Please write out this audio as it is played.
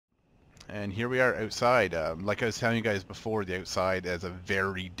And here we are outside. Like I was telling you guys before, the outside has a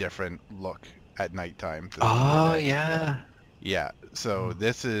very different look at nighttime than the Oh day. yeah. Yeah, so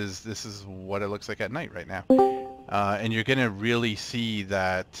this is what it looks like at night right now. And you're gonna really see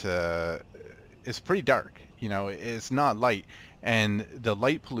that it's pretty dark. You know, it's not light, and the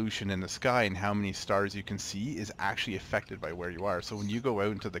light pollution in the sky and how many stars you can see is actually affected by where you are. So when you go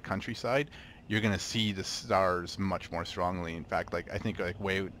out into the countryside, you're gonna see the stars much more strongly. In fact, like I think like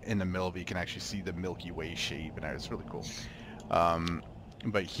way out in the middle, you can actually see the Milky Way shape, and it's really cool. Um,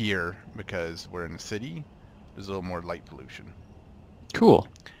 but here, because we're in a city, there's a little more light pollution. Cool.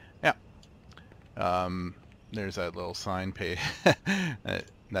 Yeah. Um, there's that little sign pay.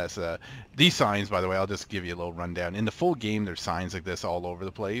 That's these signs, by the way. I'll just give you a little rundown. In the full game, there's signs like this all over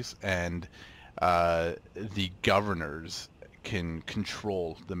the place, and the governors can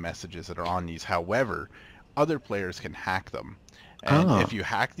control the messages that are on these. However, other players can hack them, and if Oh. you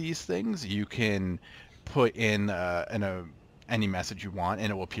hack these things, you can put in any message you want, and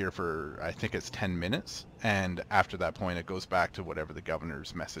it will appear for I think it's 10 minutes, and after that point, it goes back to whatever the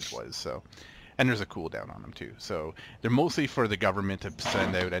governor's message was. So and there's a cooldown on them too. So they're mostly for the government to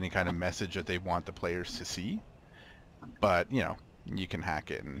send out any kind of message that they want the players to see. But you know, you can hack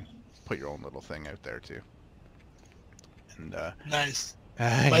it and put your own little thing out there too. And Nice.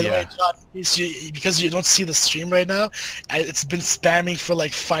 By the way, yeah, John, because you don't see the stream right now, it's been spamming for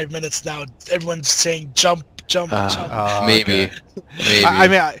like 5 minutes now. Everyone's saying jump, jump, jump. Maybe. okay. I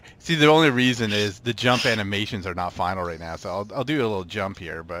Maybe. mean, see, the only reason is the jump animations are not final right now, so I'll do a little jump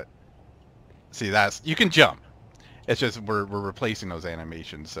here. But see, that's you can jump. It's just we're replacing those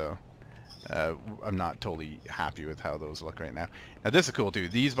animations, so I'm not totally happy with how those look right now. Now this is cool too.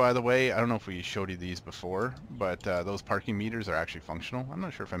 These, by the way, I don't know if we showed you these before, but those parking meters are actually functional. I'm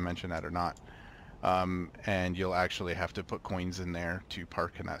not sure if I mentioned that or not. And you'll actually have to put coins in there to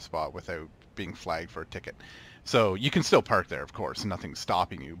park in that spot without being flagged for a ticket. So you can still park there, of course, nothing's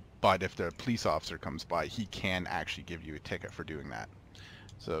stopping you. But if the police officer comes by, he can actually give you a ticket for doing that.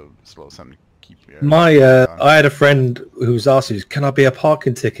 So it's a little something to keep your eye on. I had a friend who was asking, "Can I be a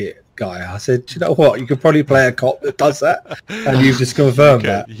parking ticket guy?" I said, "Do you know what? You could probably play a cop that does that," and you've just confirmed Okay.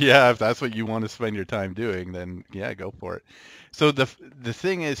 that. Yeah, if that's what you want to spend your time doing, then yeah, go for it. So the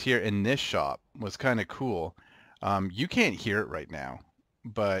thing is here in this shop was kind of cool. You can't hear it right now,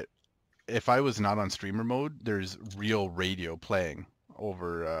 but if I was not on streamer mode, there's real radio playing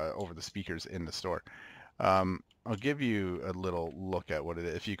over the speakers in the store. I'll give you a little look at what it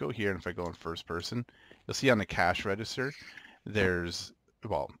is. If you go here and if I go in first person, you'll see on the cash register, there's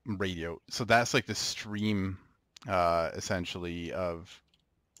well radio. So that's like the stream essentially of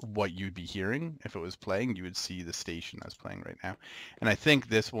what you'd be hearing if it was playing. You would see the station that's playing right now, and I think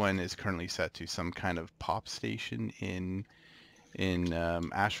this one is currently set to some kind of pop station in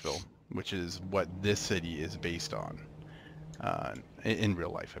Asheville, which is what this city is based on in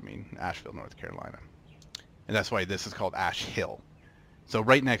real life. I mean, Asheville, North Carolina, and that's why this is called Ash Hill. So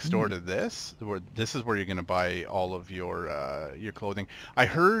right next door to this, this is where you're going to buy all of your clothing. I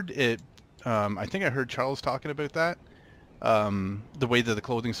heard it. I think I heard Charles talking about that. The way that the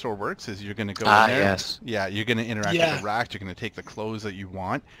clothing store works is you're going to go in there. Yes. Yeah, you're going to interact with Yeah. the rack. You're going to take the clothes that you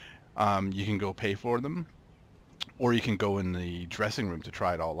want. You can go pay for them, or you can go in the dressing room to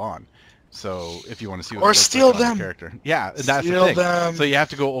try it all on. So if you want to see what it Or looks steal like on them. the character, yeah, that's Steal the thing. them. So you have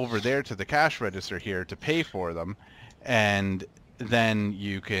to go over there to the cash register here to pay for them, and then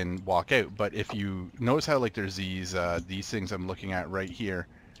you can walk out. But if you notice how like there's these things I'm looking at right here,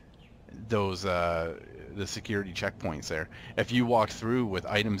 those the security checkpoints there. If you walk through with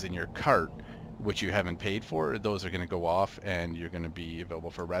items in your cart, which you haven't paid for, those are going to go off and you're going to be available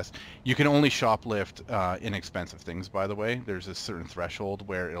for arrest. You can only shoplift inexpensive things, by the way. There's a certain threshold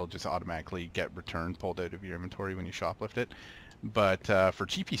where it'll just automatically get returned, pulled out of your inventory when you shoplift it. But for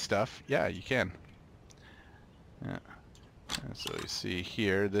cheapy stuff, yeah, you can. Yeah. So you see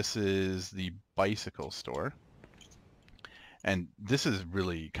here, this is the bicycle store. And this is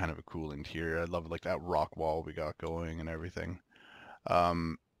really kind of a cool interior. I love like that rock wall we got going and everything.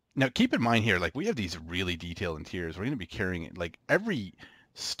 Now keep in mind here, like we have these really detailed interiors. We're going to be carrying it like every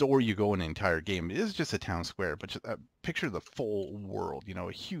store you go in the entire game. It is just a town square, but just, picture the full world, you know,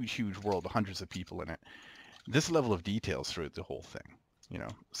 a huge, huge world, with hundreds of people in it. This level of details throughout the whole thing, you know,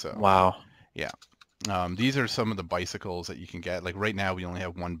 so Wow. yeah. These are some of the bicycles that you can get. Like right now we only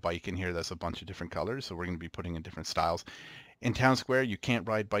have one bike in here that's a bunch of different colors, so we're going to be putting in different styles. In Town Square, you can't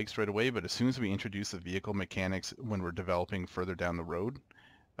ride bikes right away, but as soon as we introduce the vehicle mechanics when we're developing further down the road,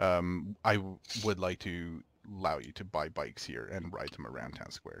 would like to allow you to buy bikes here and ride them around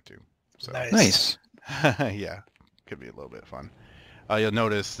Town Square too. So Nice. Nice. yeah, could be a little bit fun. You'll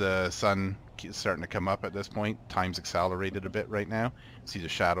notice the sun is starting to come up at this point. Time's accelerated a bit right now. See the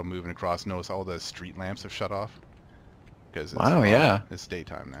shadow moving across. Notice all the street lamps have shut off because it's Wow, yeah. it's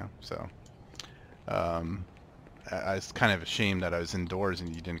daytime now. So I was kind of ashamed that I was indoors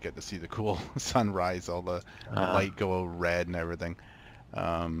and you didn't get to see the cool sunrise, all the light go red and everything.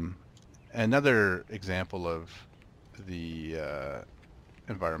 Another example of the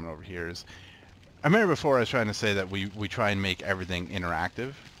environment over here is, I remember before I was trying to say that we try and make everything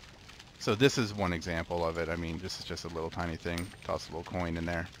interactive. So this is one example of it. I mean, this is just a little tiny thing. Toss a little coin in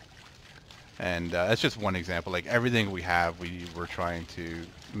there. And that's just one example. Like everything we have, we're trying to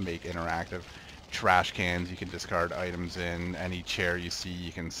make interactive. Trash cans you can discard items in. Any chair you see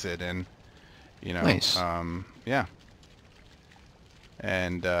you can sit in. You know, Nice. yeah.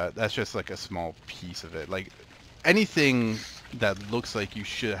 And that's just like a small piece of it. Like anything that looks like you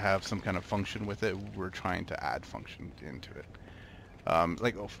should have some kind of function with it, we're trying to add function into it.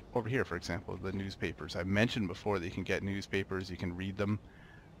 Like over here, for example, the newspapers. I mentioned before that you can get newspapers, you can read them.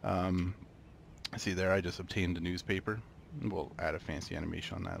 See there, I just obtained a newspaper. We'll add a fancy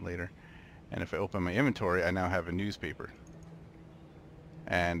animation on that later. And if I open my inventory, I now have a newspaper.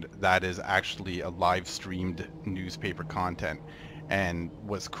 And that is actually a live streamed newspaper content. And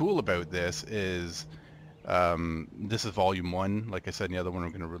what's cool about this is this is volume 1. Like I said in the other one, we're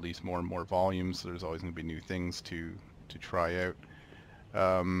going to release more and more volumes. So there's always going to be new things to try out.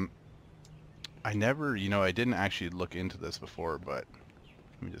 I never, I didn't actually look into this before, but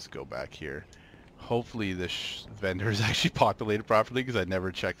let me just go back here. Hopefully this vendor is actually populated properly because I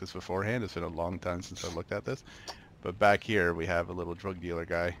never checked this beforehand. It's been a long time since I looked at this. But back here we have a little drug dealer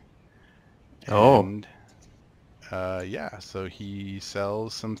guy. And, yeah, so he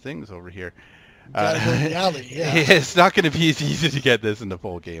sells some things over here. Gotta go in the alley, yeah. It's not going to be as easy to get this in the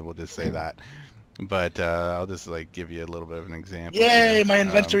full game, we'll just say that. But I'll just like give you a little bit of an example. Yay, here. my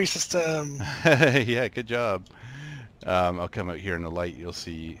inventory system. Yeah, good job. I'll come out here in the light, you'll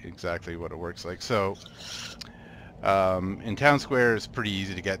see exactly what it works like. So in Town Square it's pretty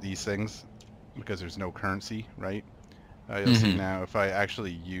easy to get these things because there's no currency, right? You'll see now if I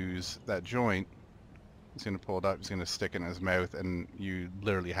actually use that joint, he's going to pull it up, he's going to stick it in his mouth, and you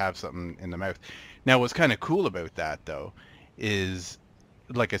literally have something in the mouth. Now what's kind of cool about that though is,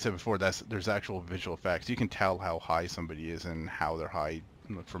 like I said before, there's actual visual effects. You can tell how high somebody is and how they're high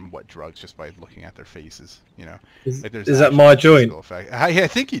from what drugs just by looking at their faces, Is, like is that my joint? I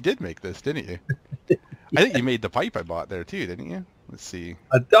think you did make this, didn't you? I think you made the pipe I bought there too, didn't you? Let's see.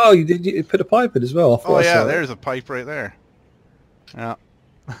 Oh, you put a pipe in as well. I thought Oh I yeah, saw it. there's a pipe right there. Yeah.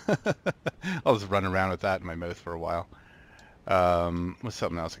 I'll just run around with that in my mouth for a while. What's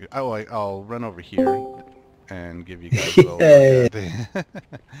something else? Oh, I'll run over here and give you guys a little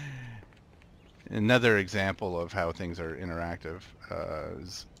Another example of how things are interactive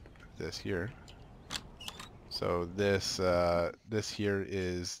is this here. So this here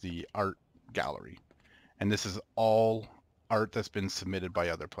is the art gallery, and this is all art that's been submitted by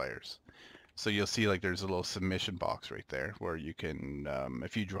other players. So you'll see like there's a little submission box right there where you can,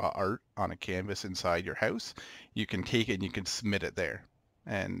 if you draw art on a canvas inside your house, you can take it and you can submit it there.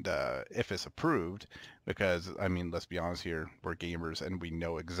 And if it's approved, because I mean, let's be honest here, we're gamers and we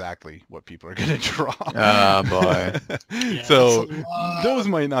know exactly what people are going to draw. Oh boy. Yeah, So that's a lot. those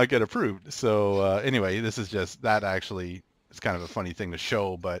might not get approved. So anyway, this is just that actually. It's kind of a funny thing to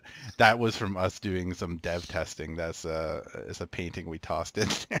show, but that was from us doing some dev testing. That's it's a painting we tossed in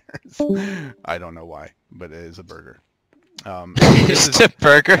there. I don't know why, but it is a burger. Just a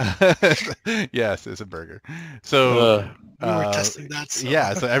burger. Yes, it's a burger. So We were testing that. So.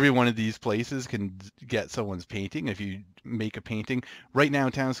 yeah, so every one of these places can get someone's painting. If you make a painting right now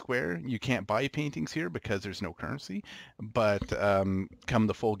in Town Square, you can't buy paintings here because there's no currency. But come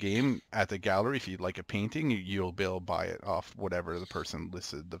the full game at the gallery, if you'd like a painting, you'll be able to buy it off whatever the person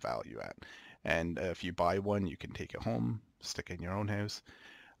listed the value at. And if you buy one, you can take it home, stick it in your own house.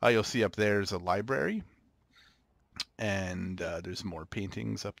 You'll see up there's a library. And there's more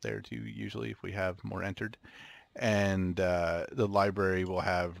paintings up there too, usually, if we have more entered. And the library will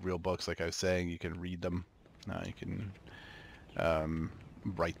have real books, like I was saying. You can read them. You can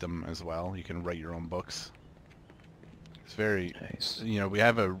write them as well. You can write your own books. It's very Nice. we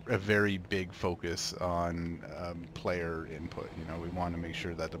have a very big focus on player input. We want to make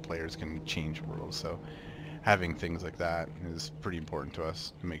sure that the players can change worlds. So having things like that is pretty important to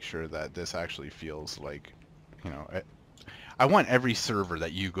us to make sure that this actually feels like, I want every server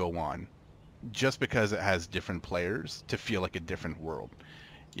that you go on, just because it has different players, to feel like a different world,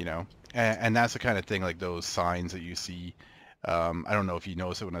 and that's the kind of thing, like those signs that you see. I don't know if you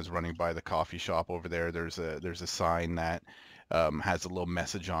noticed it when I was running by the coffee shop over there. There's a sign that has a little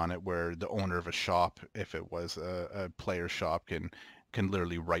message on it where the owner of a shop, if it was a player shop, can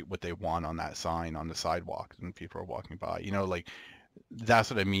literally write what they want on that sign on the sidewalk and people are walking by. You know, like that's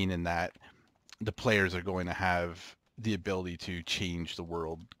what I mean in that the players are going to have the ability to change the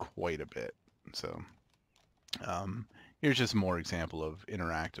world quite a bit. So here's just more example of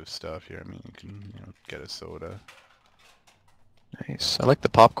interactive stuff here. I mean, you can get a soda. Nice. I like the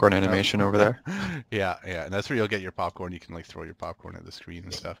popcorn animation over there. Yeah, and that's where you'll get your popcorn. You can like throw your popcorn at the screen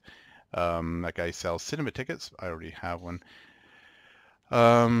and stuff. That guy sells cinema tickets. I already have one.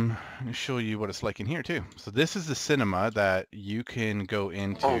 I'm gonna show you what it's like in here too. So this is the cinema that you can go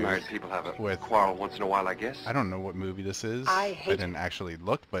into. All married people have a quarrel once in a while, I guess. I don't know what movie this is. I didn't actually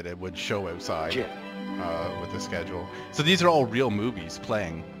look, but it would show outside with the schedule. So these are all real movies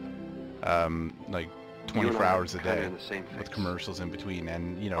playing, like 24 hours a day with commercials in between,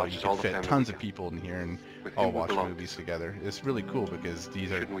 and you can fit tons of people in here and all watch movies together. It's really cool because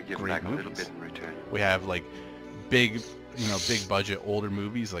these are great movies. We have like big budget older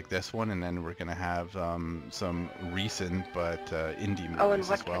movies like this one, and then we're gonna have some recent but indie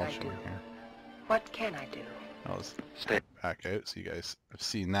movies as well. What can I do? I'll stay back out so you guys have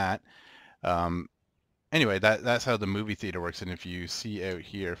seen that. Anyway, that's how the movie theater works. And if you see out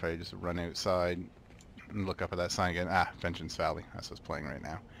here, if I just run outside and look up at that sign again, Vengeance Valley, that's what's playing right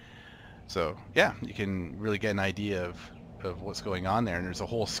now. So yeah, you can really get an idea of what's going on there, and there's a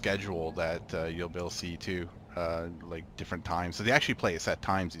whole schedule that you'll be able to see too, like different times. So they actually play at set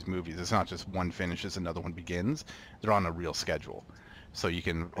times, these movies. It's not just one finishes, another one begins. They're on a real schedule. So you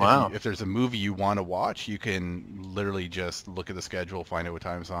can, if there's a movie you want to watch, you can literally just look at the schedule, find out what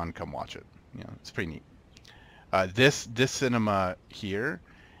time it's on, come watch it. It's pretty neat. This cinema here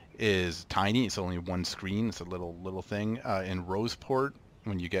is tiny. It's only one screen. It's a little thing. In Roseport,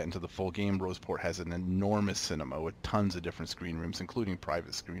 when you get into the full game, Roseport has an enormous cinema with tons of different screen rooms, including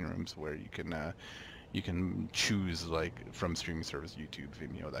private screen rooms where you can choose, like from streaming service, YouTube,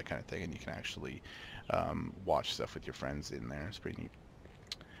 Vimeo, that kind of thing, and you can actually watch stuff with your friends in there. It's pretty neat.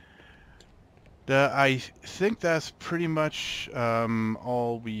 I think that's pretty much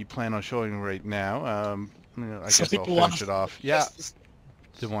all we plan on showing right now. I guess I'll finish it off. Yeah.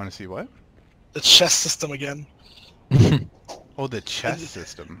 Do you want to see what? The chess system again. Oh, the chess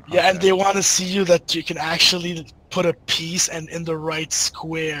system. Yeah, okay. And they want to see you that you can actually put a piece and in the right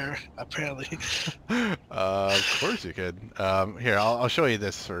square, apparently. Of course you could. Here, I'll show you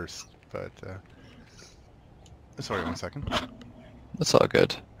this first, but sorry, 1 second. That's all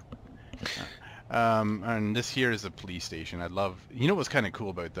good. And this here is a police station. I love, what's kind of cool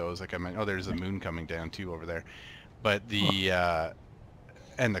about those? Like I meant, there's a moon coming down too over there, but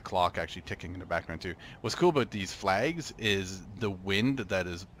and the clock actually ticking in the background too. What's cool about these flags is the wind that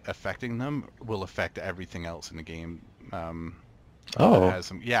is affecting them will affect everything else in the game. So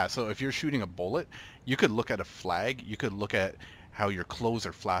if you're shooting a bullet, you could look at a flag. You could look at how your clothes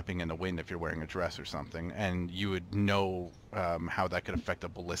are flapping in the wind if you're wearing a dress or something, and you would know how that could affect the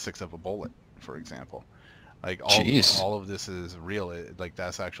ballistics of a bullet, for example. Like all of this is real. Like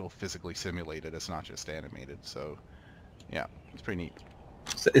that's actual physically simulated. It's not just animated. So yeah, it's pretty neat.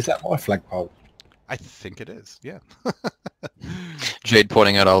 Is that my flagpole? I think it is. Yeah. Jade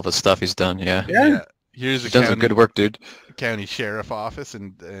pointing out all the stuff he's done. Yeah. Here's the does some good work, dude. County Sheriff Office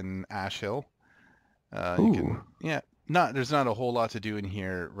in Ash Hill. There's not a whole lot to do in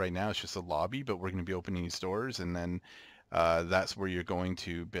here right now. It's just a lobby, but we're going to be opening these doors, and then that's where you're going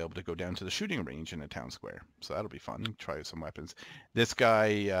to be able to go down to the shooting range in the town square. So that'll be fun. Try out some weapons. This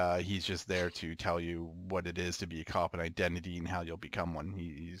guy, he's just there to tell you what it is to be a cop and identity and how you'll become one.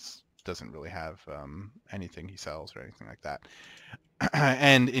 He's doesn't really have anything he sells or anything like that.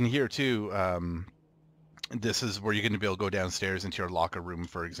 And in here too, this is where you're going to be able to go downstairs into your locker room,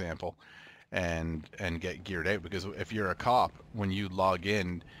 for example, and get geared out, because if you're a cop, when you log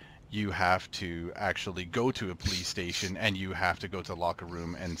in, you have to actually go to a police station and you have to go to the locker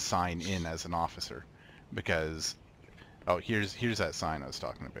room and sign in as an officer, because here's that sign I was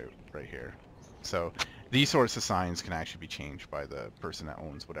talking about right here. So these sorts of signs can actually be changed by the person that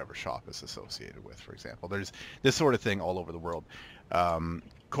owns whatever shop it's associated with. For example, there's this sort of thing all over the world.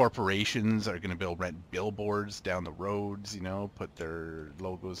 Corporations are going to build rent billboards down the roads, put their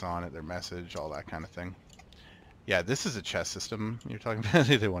logos on it, their message, all that kind of thing. Yeah, this is a chess system you're talking about.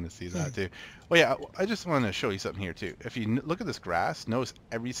 They want to see that too. Well, yeah, I just want to show you something here too. If you look at this grass, notice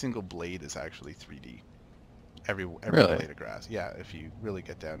every single blade is actually 3D. Every really? Blade of grass. Yeah, if you really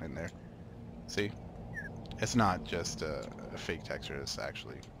get down in there. See? It's not just a fake texture. It's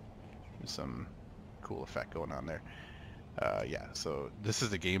actually some cool effect going on there. Yeah, so this is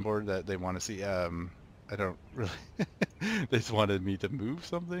the game board that they want to see. I don't really. They just wanted me to move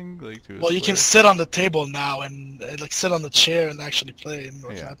something like to. Well, you can sit on the table now and like sit on the chair and actually play and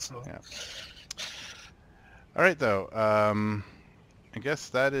whatnot. So. Yeah. All right, though. I guess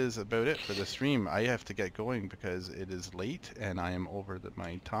that is about it for the stream. I have to get going because it is late and I am over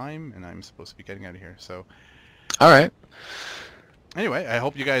my time and I'm supposed to be getting out of here. So. All right. Anyway, I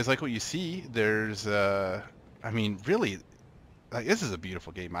hope you guys like what you see. There's, I mean, really, like, this is a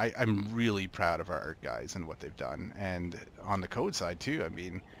beautiful game. I'm really proud of our art guys and what they've done. And on the code side, too, I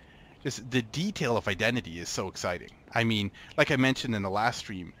mean, just the detail of Identity is so exciting. I mean, like I mentioned in the last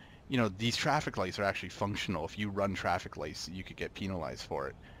stream, you know, these traffic lights are actually functional. If you run traffic lights, you could get penalized for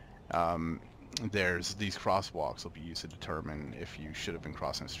it. There's these crosswalks will be used to determine if you should have been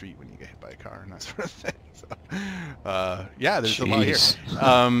crossing the street when you get hit by a car and that sort of thing. So, yeah, there's a lot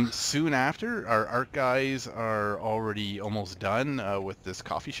here. Soon after, our art guys are already almost done with this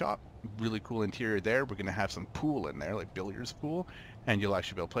coffee shop. Really cool interior there. We're going to have some pool in there, like billiards pool, and you'll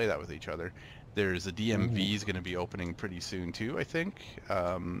actually be able to play that with each other. There's a DMV is going to be opening pretty soon too, I think.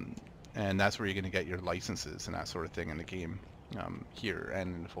 And that's where you're going to get your licenses and that sort of thing in the game. Here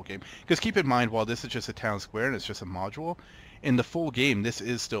and in the full game, because keep in mind, while this is just a town square and it's just a module, in the full game this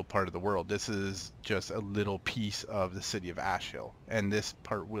is still part of the world. This is just a little piece of the city of Ash Hill, and this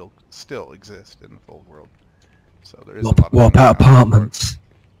part will still exist in the full world. So there is what about apartments?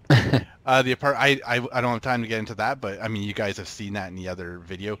 The I don't have time to get into that, but I mean, you guys have seen that in the other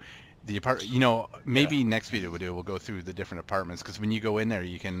video. The you know, maybe next video we'll go through the different apartments, because when you go in there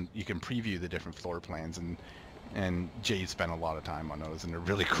you can preview the different floor plans, and Jay spent a lot of time on those, and they're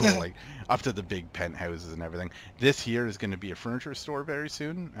really cool, like up to the big penthouses and everything. This here is going to be a furniture store very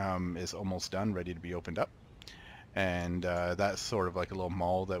soon. Is almost done, ready to be opened up, and that's sort of like a little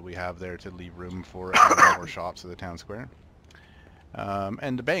mall that we have there to leave room for more shops at the town square.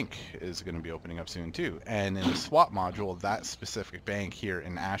 And the bank is going to be opening up soon too. And in the SWAT module, that specific bank here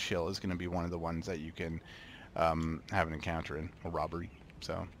in Ash Hill is going to be one of the ones that you can have an encounter in, a robbery.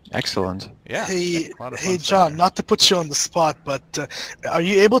 So excellent. Yeah. Hey, John, not to put you on the spot, but are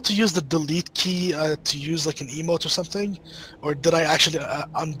you able to use the delete key to use like an emote or something, or did I actually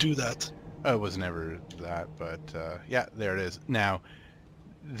undo that? It was never that, but yeah, there it is. Now,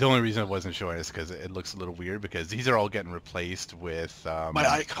 the only reason it wasn't showing is because it looks a little weird, because these are all getting replaced with my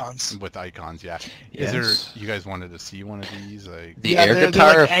icons. With icons, yeah. Yes. Is there? You guys wanted to see one of these? Like the air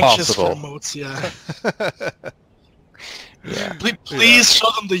guitar, like, if possible. Emotes, yeah. Yeah. Please show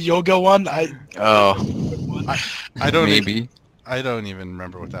them the yoga one. I don't maybe. I don't even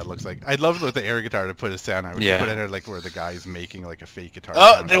remember what that looks like. I'd love with the air guitar to put a sound. I would put it there like where the guy's making like a fake guitar.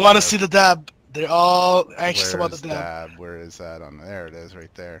 Oh, they want to see the dab. They're all anxious about the dab. Where is that on? There it is,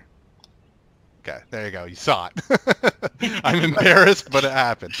 right there. Okay, there you go. You saw it. I'm embarrassed, but it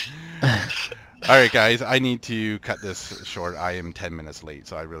happened. All right, guys, I need to cut this short. I am 10 minutes late,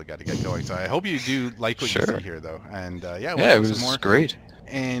 so I really got to get going. So I hope you do like what you see here, though. And yeah, it was great.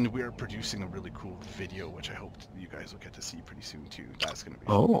 And we're producing a really cool video, which I hope you guys will get to see pretty soon too. That's going to be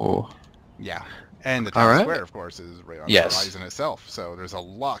fun. Yeah. And the town square, of course, is right on the horizon itself. So there's a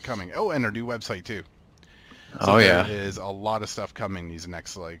lot coming. Oh, and our new website too. So there is a lot of stuff coming these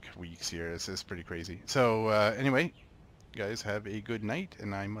next like weeks here. This is pretty crazy. So anyway, you guys have a good night,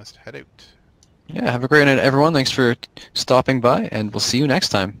 and I must head out. Yeah, have a great night, everyone. Thanks for stopping by, and we'll see you next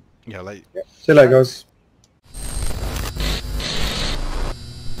time. Yeah, see you later, guys.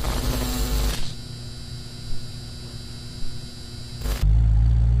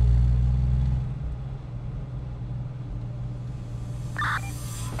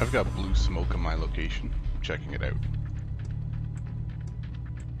 I've got blue smoke on my location. I'm checking it out.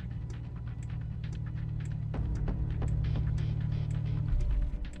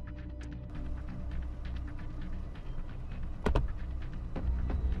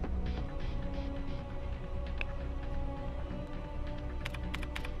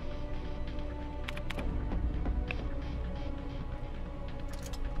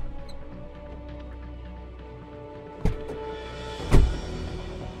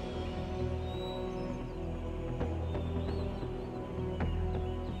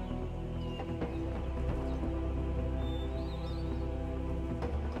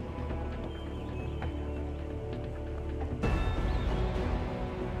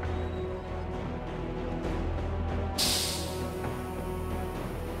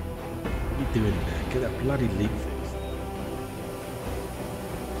 Doing there? Get that bloody leak fixed.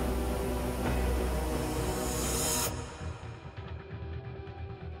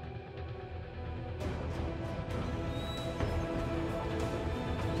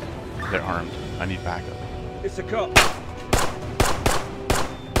 They're armed. I need backup. It's a cop.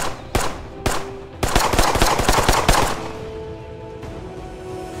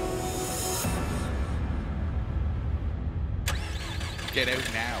 Get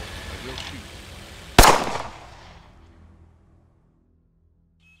out now. I will shoot.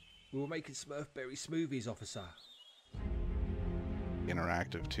 We were making Smurfberry smoothies, officer.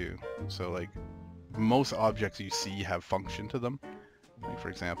 Interactive too. So like most objects you see have function to them. Like for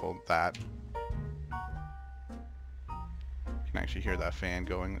example, that. You can actually hear that fan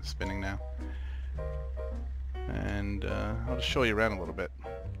going, it's spinning now. And I'll just show you around a little bit.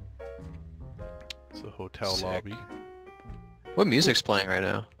 It's a hotel lobby. What music's playing right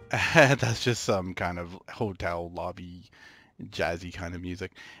now? That's just some kind of hotel lobby, jazzy kind of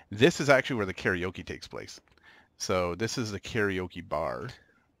music. This is actually where the karaoke takes place. So this is the karaoke bar.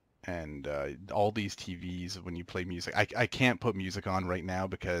 And all these TVs, when you play music, I can't put music on right now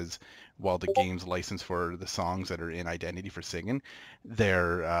because while the game's licensed for the songs that are in Identity for singing,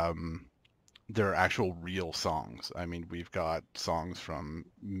 they're actual real songs. I mean, we've got songs from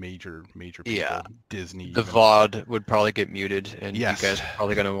major people, Yeah. Disney. The even. VOD would probably get muted, and Yes. you guys are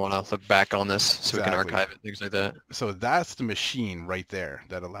probably going to want to look back on this so we can Exactly. archive it, things like that. So that's the machine right there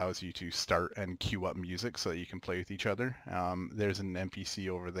that allows you to start and queue up music so that you can play with each other. There's an NPC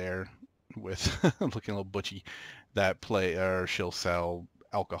over there with looking a little butchy that she'll sell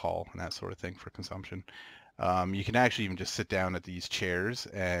alcohol and that sort of thing for consumption. You can actually even just sit down at these chairs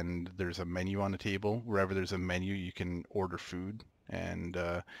and there's a menu on the table. Wherever there's a menu, you can order food and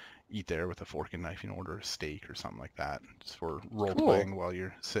eat there with a fork and knife. You can order a steak or something like that just for role playing while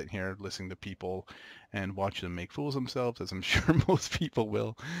you're sitting here listening to people and watching them make fools of themselves, as I'm sure most people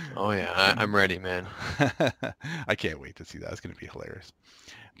will. Oh yeah, I'm ready, man. I can't wait to see that. It's going to be hilarious.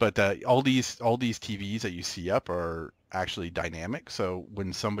 But all these TVs that you see up are actually dynamic. So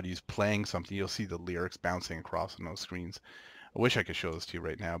when somebody's playing something, you'll see the lyrics bouncing across on those screens. I wish I could show this to you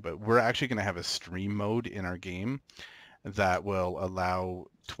right now, but we're actually going to have a stream mode in our game that will allow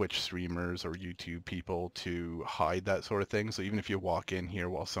Twitch streamers or YouTube people to hide that sort of thing. So even if you walk in here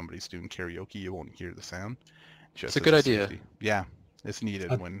while somebody's doing karaoke, you won't hear the sound. It's a good idea. Yeah, it's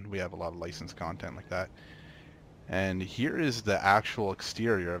needed when we have a lot of licensed content like that. And here is the actual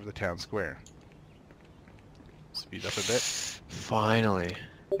exterior of the town square. Speed up a bit. Finally.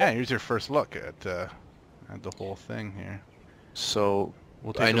 Yeah, here's your first look at the whole thing here. So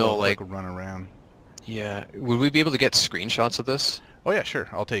We'll take I a know, little like, quick run around. yeah, would we be able to get screenshots of this? Oh yeah, sure.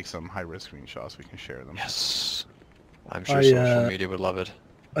 I'll take some high-res screenshots. We can share them. Yes. I'm sure social media would love it.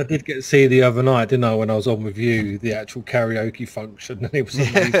 I did get to see the other night, didn't I, when I was on with you, the actual karaoke function, and it was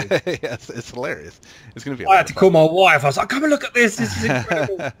amazing. Yes, it's hilarious. It's going to be. I had to call my wife. I was like, "Come and look at this. This is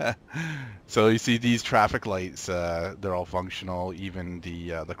incredible." So you see these traffic lights, they're all functional, even the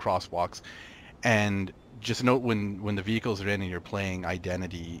crosswalks. And just note when the vehicles are in and you're playing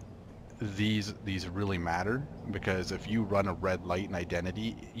Identity, these really matter, because if you run a red light in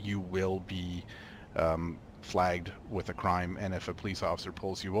Identity, you will be flagged with a crime, and if a police officer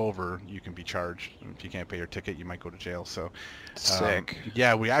pulls you over, you can be charged. If you can't pay your ticket, you might go to jail. So Sick.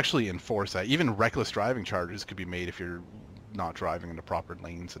 yeah, we actually enforce that. Even reckless driving charges could be made if you're not driving in the proper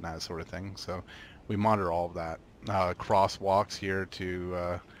lanes and that sort of thing. So we monitor all of that. Crosswalks here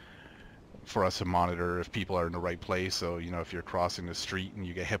to for us to monitor if people are in the right place. So you know, if you're crossing the street and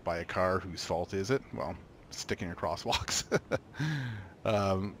you get hit by a car, whose fault is it? Well, stick in your crosswalks.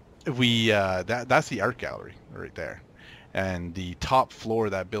 That's the art gallery right there, and the top floor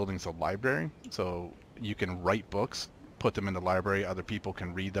of that building's a library, so you can write books, put them in the library, other people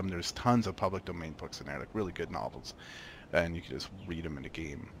can read them. There's tons of public domain books in there, like really good novels, and you can just read them in the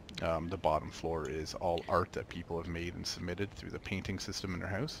game. The bottom floor is all art that people have made and submitted through the painting system in their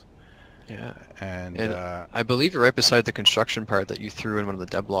house. Yeah. And I believe you're right beside the construction part that you threw in one of the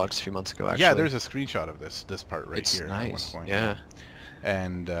devlogs a few months ago, actually. yeah, there's a screenshot of this part right It's here. nice. At one point. Yeah.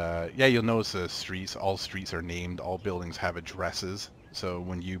 And yeah, you'll notice the streets, all streets are named, all buildings have addresses. So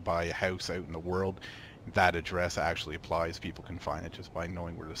when you buy a house out in the world, that address actually applies. People can find it just by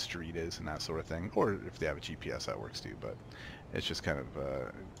knowing where the street is and that sort of thing. Or if they have a GPS, that works too. But it's just kind of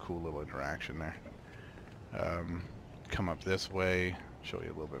a cool little interaction there. Come up this way, show you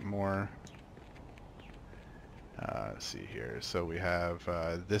a little bit more. Let's see here. So we have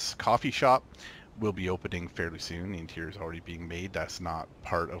this coffee shop will be opening fairly soon. The interior is already being made. That's not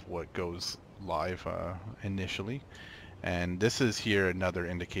part of what goes live initially. And this is here another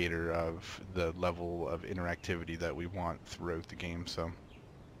indicator of the level of interactivity that we want throughout the game. So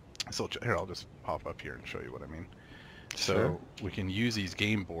here, I'll just pop up here and show you what I mean. Sure. So we can use these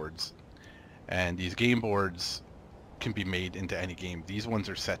game boards, and these game boards can be made into any game. These ones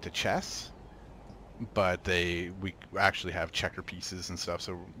are set to chess, but we actually have checker pieces and stuff,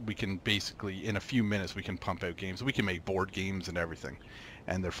 so we can basically in a few minutes we can pump out games. We can make board games and everything,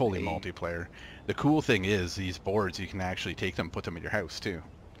 and they're fully multiplayer. The cool thing is these boards, you can actually take them, put them in your house too.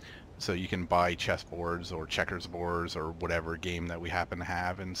 So you can buy chess boards or checkers boards or whatever game that we happen to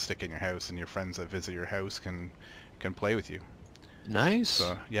have and stick in your house, and your friends that visit your house can play with you. Nice.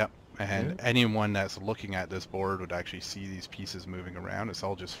 So yeah, and anyone that's looking at this board would actually see these pieces moving around. It's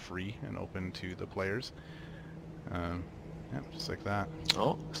all just free and open to the players. Yeah, just like that.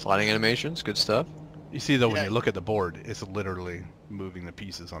 Oh, sliding animations, good stuff. You see though, when you look at the board, it's literally moving the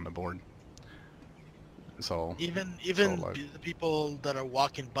pieces on the board. So even the people that are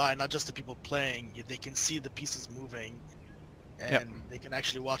walking by, not just the people playing, they can see the pieces moving, and they can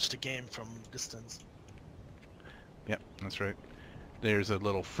actually watch the game from distance. Yep, that's right. There's a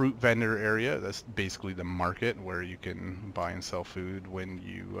little fruit vendor area. That's basically the market where you can buy and sell food when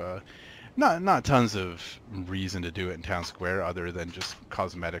you not tons of reason to do it in town square other than just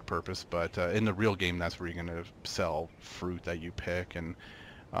cosmetic purpose, but in the real game, that's where you're going to sell fruit that you pick, and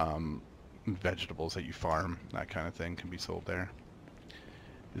vegetables that you farm. That kind of thing can be sold there.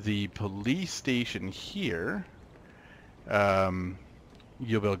 The police station here, you'll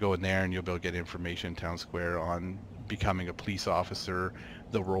be able to go in there and you'll be able to get information in town square on becoming a police officer,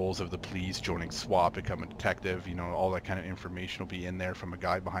 the roles of the police, joining SWAT, become a detective, you know, all that kind of information will be in there from a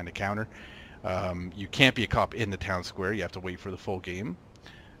guy behind the counter. You can't be a cop in the town square, you have to wait for the full game.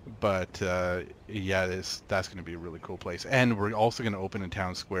 But yeah, that's going to be a really cool place. And we're also going to open in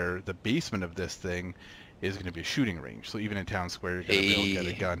town square, the basement of this thing is going to be a shooting range. So even in town square, you're going to be able to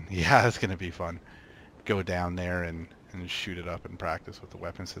get a gun. Yeah, it's going to be fun. Go down there and shoot it up and practice with the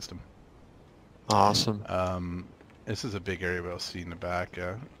weapon system. Awesome. This is a big area we'll see in the back.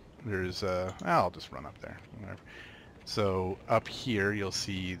 There's I'll just run up there. Whatever. So up here, you'll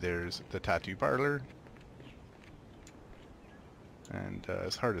see there's the tattoo parlor. And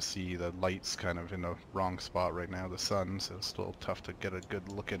it's hard to see, the light's kind of in the wrong spot right now, the sun, so it's still tough to get a good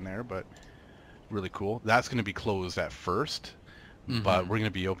look in there, but really cool. That's going to be closed at first, but we're going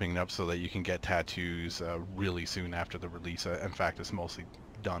to be opening up so that you can get tattoos really soon after the release. In fact, it's mostly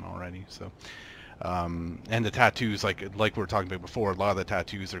done already. So, and the tattoos, like we were talking about before, a lot of the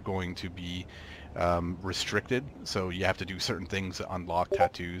tattoos are going to be restricted, so you have to do certain things to unlock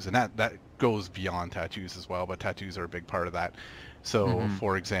tattoos, and that goes beyond tattoos as well, but tattoos are a big part of that. So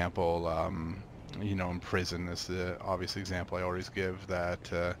for example, you know, in prison is the obvious example I always give,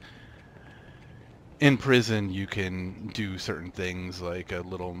 that in prison you can do certain things, like a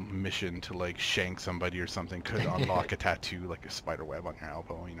little mission to like shank somebody or something could unlock a tattoo, like a spider web on your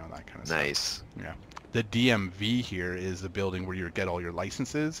elbow, you know, that kind of stuff. Nice. Yeah. The DMV here is the building where you get all your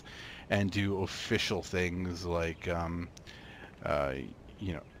licenses and do official things like, you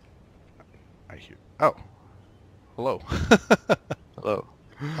know, I hear, oh, hello. Hello.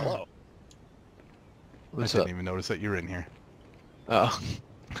 Hello. What's I up? didn't even notice that you're in here. Oh.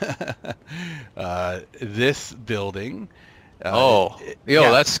 This building.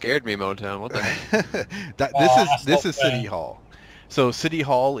 That scared me, Motown. What the heck? This is City Hall. So City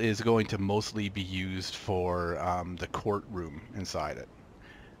Hall is going to mostly be used for the courtroom inside it.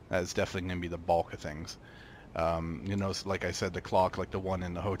 That's definitely going to be the bulk of things. You know, like I said, the clock, like the one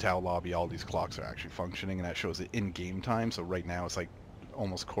in the hotel lobby, all these clocks are actually functioning, and that shows it in game time. So right now it's like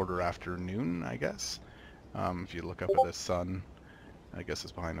almost quarter after noon, I guess. If you look up at the sun, I guess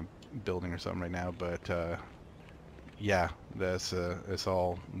it's behind a building or something right now. But yeah, it's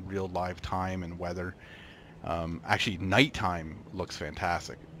all real live time and weather. Actually, nighttime looks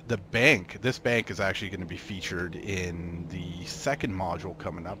fantastic. This bank is actually going to be featured in the second module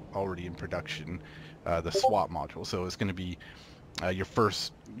coming up, already in production, the SWAT module. So it's going to be your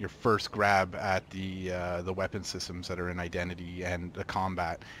first grab at the weapon systems that are in Identity and the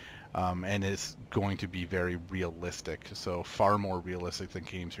combat, and it's going to be very realistic. So far more realistic than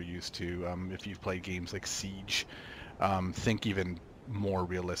games you're used to. If you've played games like Siege, think even more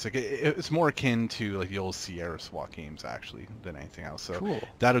realistic. It's more akin to like the old Sierra SWAT games actually than anything else. So cool.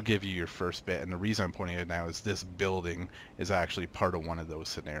 That'll give you your first bit. And the reason I'm pointing it out now is this building is actually part of one of those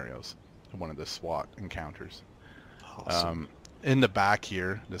scenarios, one of the SWAT encounters. Awesome. In the back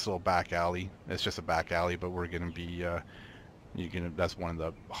here, this little back alley, it's just a back alley, but we're going to be, that's one of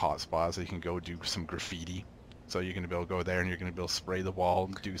the hot spots that you can go do some graffiti. So you're going to be able to go there and you're going to be able to spray the wall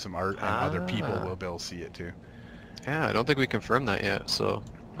and do some art, and other people will be able to see it too. Yeah, I don't think we confirmed that yet, so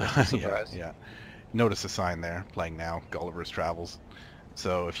I'm surprised. Yeah. Notice the sign there, playing now, Gulliver's Travels.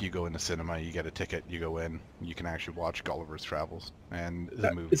 So if you go in the cinema, you get a ticket, you go in, you can actually watch Gulliver's Travels and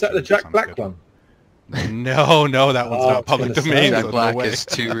the movie. Is that the Jack Black one? No, that one's Oh, I not was public gonna say. domain. Jack So no Black way. is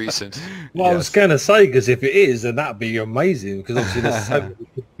too recent. Well, I was Yes. going to say, because if it is, then that'd be amazing, because obviously there's so many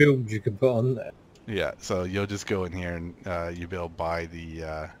good films you can put on there. Yeah, so you'll just go in here and you'll be able to buy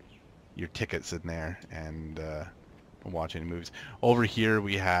the your tickets in there and watch any movies. Over here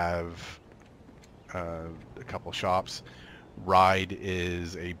we have a couple shops. Ride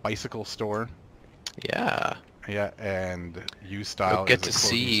is a bicycle store. Yeah. Yeah, and U-Style You'll get is a to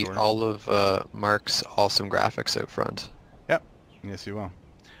clothing see store. all of Mark's awesome graphics out front. Yes, you will.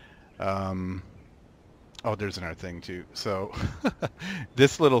 Oh, there's another thing too. So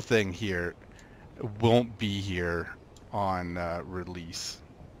this little thing here won't be here on release.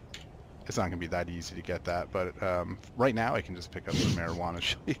 It's not going to be that easy to get that, but right now I can just pick up the marijuana,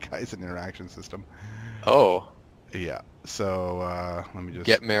 show you guys an interaction system. Oh, Yeah, so let me just...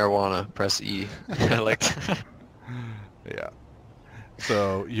 get marijuana, press E. I like that. Yeah.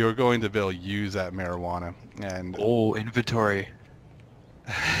 So you're going to be able to use that marijuana, and Oh, inventory.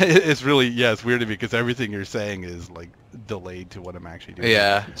 it's really, yeah, it's weird to me because everything you're saying is like delayed to what I'm actually doing.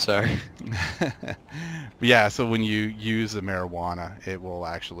 Yeah, sorry. But yeah, so when you use the marijuana, it will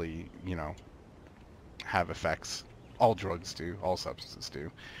actually, you know, have effects. All drugs do, all substances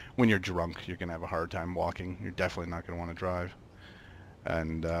do. When you're drunk, you're going to have a hard time walking. You're definitely not going to want to drive.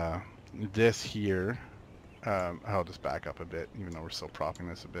 And this here, I'll just back up a bit, even though we're still propping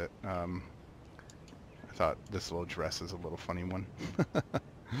this a bit. I thought this little dress is a little funny one.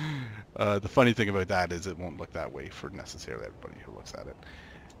 The funny thing about that is it won't look that way for necessarily everybody who looks at it.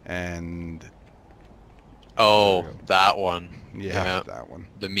 And Oh, that one. yeah, that one.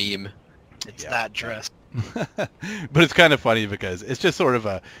 The meme. It's Yeah. that dress. But it's kind of funny because it's just sort of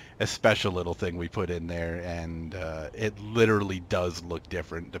a special little thing we put in there, and it literally does look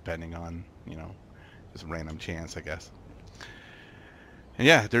different depending on, you know, just random chance, I guess. And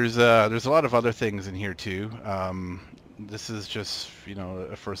yeah, there's a lot of other things in here too. This is just, you know,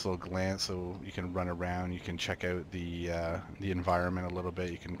 a first little glance, so you can run around, you can check out the environment a little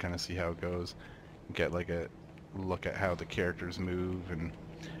bit, you can kind of see how it goes, get like a look at how the characters move,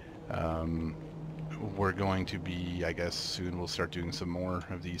 and we're going to be, I guess soon we'll start doing some more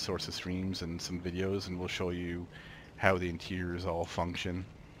of these sorts of streams and some videos, and we'll show you how the interiors all function,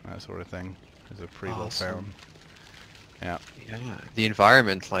 that sort of thing. It's a pretty well Awesome. found. Yeah. Yeah, the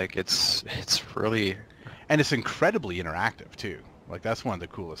environment, like it's really. And it's incredibly interactive too. Like that's one of the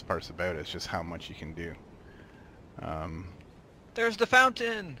coolest parts about it, is just how much you can do. There's the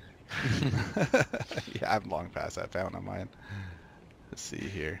fountain. Yeah, I've long passed that fountain on mine. Let's see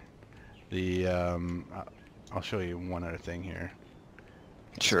here. The I'll show you one other thing here.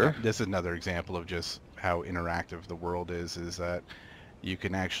 Sure. This is another example of just how interactive the world is that you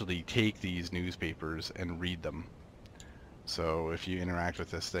can actually take these newspapers and read them. So if you interact with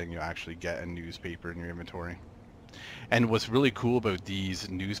this thing, you actually get a newspaper in your inventory. And what's really cool about these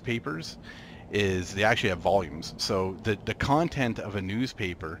newspapers is they actually have volumes. So the content of a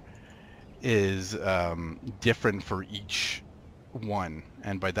newspaper is different for each one.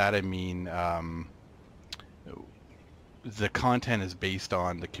 And by that I mean the content is based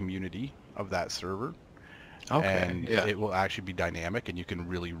on the community of that server. Okay. And yeah. it will actually be dynamic, and you can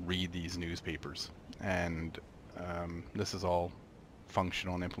really read these newspapers. And this is all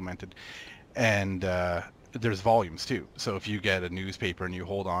functional and implemented. And there's volumes too. So if you get a newspaper and you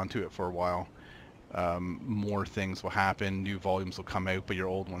hold on to it for a while, more things will happen. New volumes will come out, but your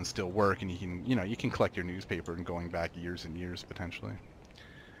old ones still work, and you can collect your newspaper and going back years and years potentially.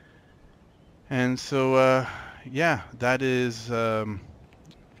 And so yeah, that is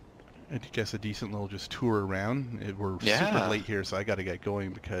I guess a decent little just tour around. We're super late here, so I got to get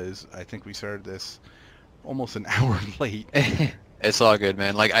going because I think we started this almost an hour late. It's all good,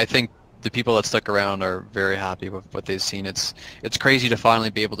 man. Like I think the people that stuck around are very happy with what they've seen. It's crazy to finally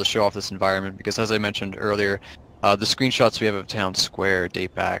be able to show off this environment because, as I mentioned earlier, the screenshots we have of Town Square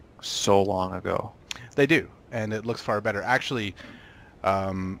date back so long ago. They do, and it looks far better. Actually,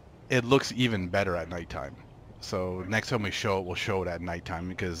 it looks even better at nighttime. So next time we show it, we'll show it at nighttime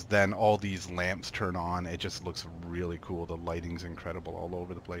because then all these lamps turn on. It just looks really cool. The lighting's incredible all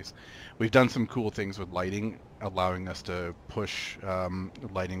over the place. We've done some cool things with lighting, allowing us to push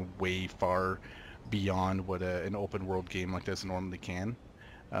lighting way far beyond what an open world game like this normally can.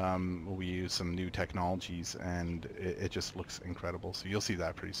 We use some new technologies, and it just looks incredible. So you'll see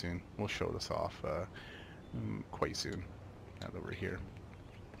that pretty soon. We'll show this off quite soon now that we're here.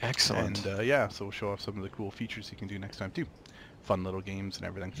 Excellent. And yeah, so we'll show off some of the cool features you can do next time too. Fun little games and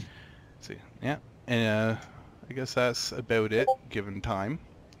everything. See, yeah, and I guess that's about it given time.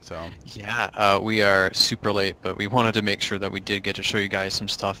 So Yeah, we are super late, but we wanted to make sure that we did get to show you guys some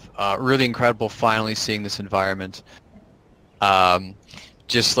stuff. Really incredible finally seeing this environment.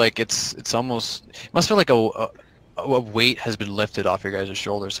 Just like it's almost, it must feel like a weight has been lifted off your guys'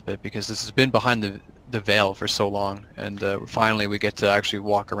 shoulders a bit, because this has been behind the veil for so long, and finally we get to actually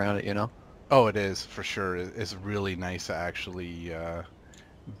walk around it, you know? oh, it is for sure. It's really nice to actually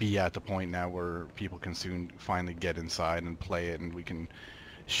be at the point now where people can soon finally get inside and play it, and we can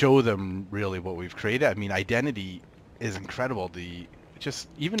show them really what we've created. I mean, Identity is incredible. Just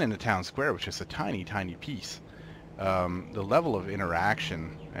even in the town square, which is a tiny piece, the level of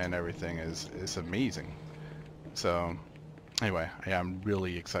interaction and everything is amazing. So anyway, yeah, I'm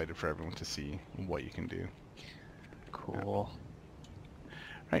really excited for everyone to see what you can do. Cool.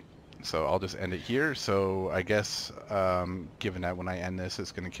 Right. So I'll just end it here. So I guess, given that when I end this,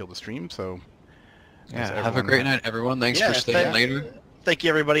 it's going to kill the stream. So Yeah, have a great night, everyone. Thanks for staying later. Thank you,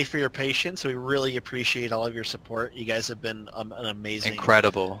 everybody, for your patience. We really appreciate all of your support. You guys have been an amazing,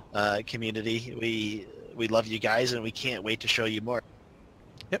 Incredible community. We love you guys, and we can't wait to show you more.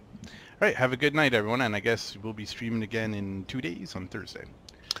 Yep. All right. Have a good night, everyone. And I guess we'll be streaming again in 2 days on Thursday.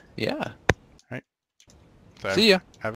 Yeah. All right. So See ya. Have